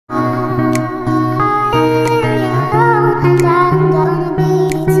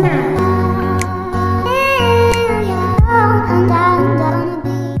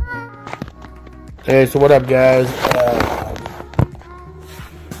Okay, so what up, guys?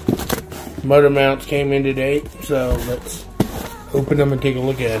 Motor mounts came in today, so let's open them and take a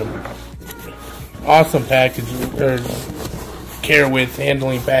look at them. Awesome package, or care with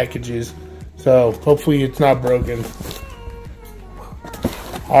handling packages. So hopefully it's not broken.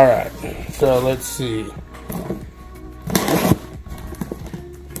 All right, so let's see.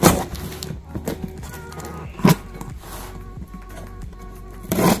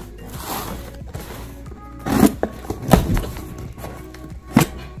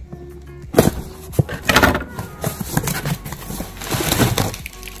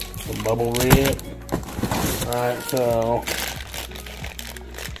 Bubble wrap. Alright, so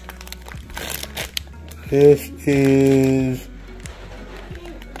this is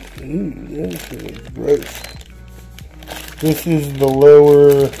gross. This is the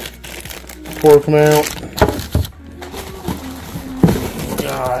lower fork mount.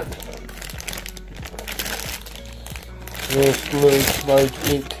 God. This looks like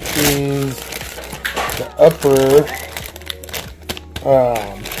it is the upper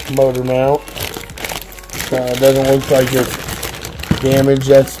motor mount. It doesn't look like it's damaged.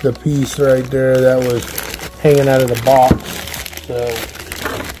 That's the piece right there that was hanging out of the box. So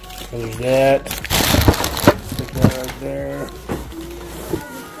there's that. Stick that right there.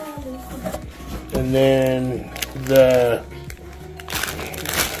 And then the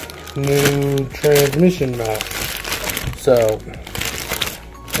new transmission mount. So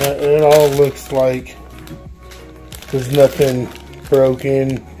it all looks like there's nothing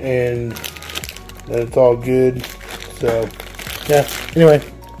broken and it's all good. So yeah, anyway,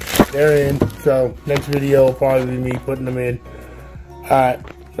 they're in. So next video will probably be me putting them in. Alright,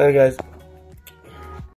 later guys.